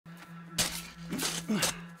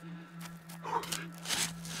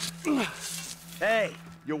Hey,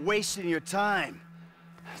 you're wasting your time.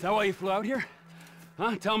 Is that why you flew out here?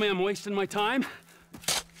 Huh? Tell me I'm wasting my time?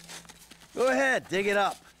 Go ahead, dig it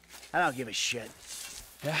up. I don't give a shit.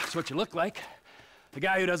 Yeah, that's what you look like. The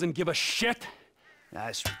guy who doesn't give a shit.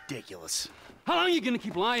 That's ridiculous. How long are you gonna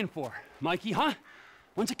keep lying for, Mikey, huh?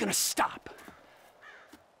 When's it gonna stop?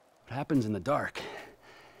 What happens in the dark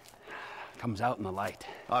comes out in the light.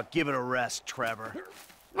 I'll give it a rest, Trevor.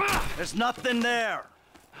 There's nothing there.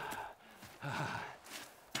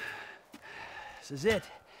 This is it.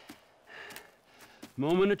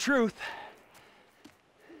 Moment of truth.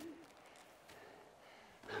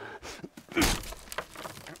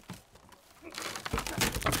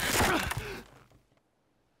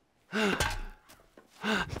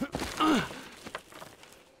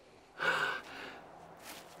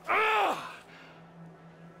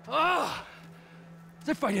 As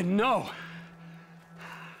if I didn't know.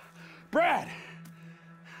 Brad!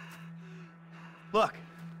 Look,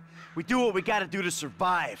 we do what we gotta do to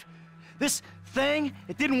survive. This thing,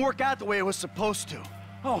 it didn't work out the way it was supposed to.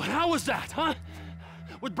 Oh, and how was that, huh?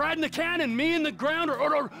 With Brad in the can and me in the ground,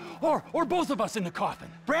 or both of us in the coffin?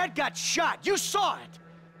 Brad got shot. You saw it.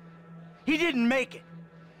 He didn't make it.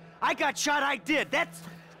 I got shot. I did.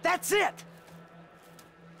 That's it.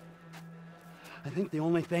 I think the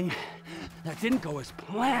only thing that didn't go as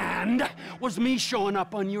planned was me showing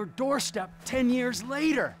up on your doorstep 10 years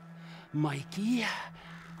later. Mikey,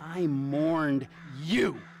 I mourned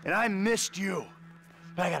you. And I missed you.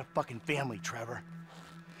 But I got a fucking family, Trevor.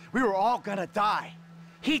 We were all gonna die.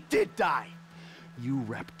 He did die. You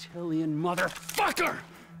reptilian motherfucker!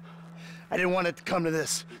 I didn't want it to come to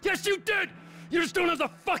this. Yes, you did! You just don't have the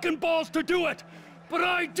fucking balls to do it! But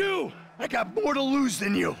I do! I got more to lose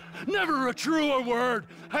than you. Never a truer word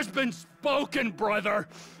has been spoken, brother.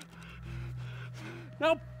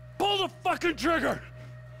 Now pull the fucking trigger!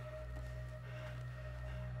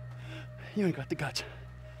 You ain't got the guts.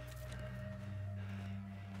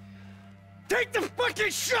 Take the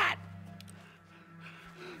fucking shot!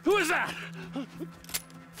 Who is that?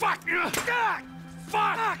 Fuck! God!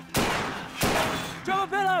 Fuck! Trevor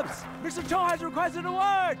Philips! Mr. Cho has requested a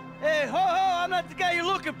word! Hey, ho ho! I'm not the guy you're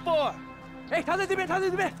looking for! Hey,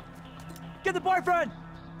 Get the boyfriend!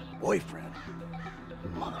 Boyfriend?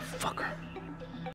 Motherfucker.